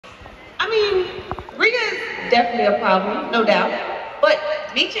mean, Rhea's definitely a problem, no doubt. But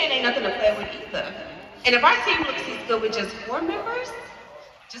Meechan ain't nothing to play with either. And if our team looks as good with just 4 members,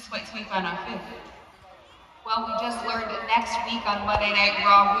 just wait till we find our 5th. Well, we just learned that next week on Monday Night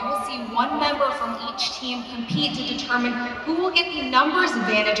Raw, we will see 1 member from each team compete to determine who will get the numbers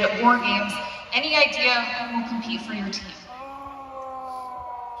advantage at War Games. Any idea who will compete for your team?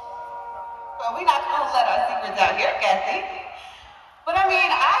 Well, we're not gonna let our secrets out here, Kathy. But I mean,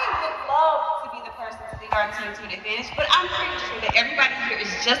 I would love to be the person to lead our team to an advantage, but I'm pretty sure that everybody here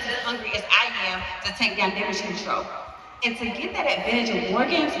is just as hungry as I am to take down damage control. And to get that advantage in War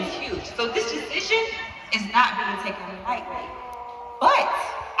Games is huge. So this decision is not being taken lightly. But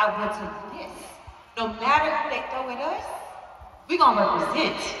I will tell you this, no matter who they throw at us, we're gonna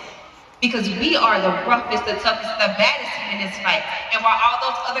represent. Because we are the roughest, the toughest, the baddest team in this fight. And while all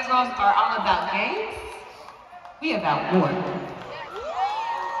those other girls are all about games, we about war.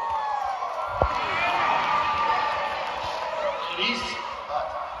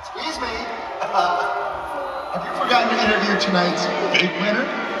 Excuse me. Have you forgotten to interview tonight's big winner,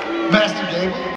 Master Gable?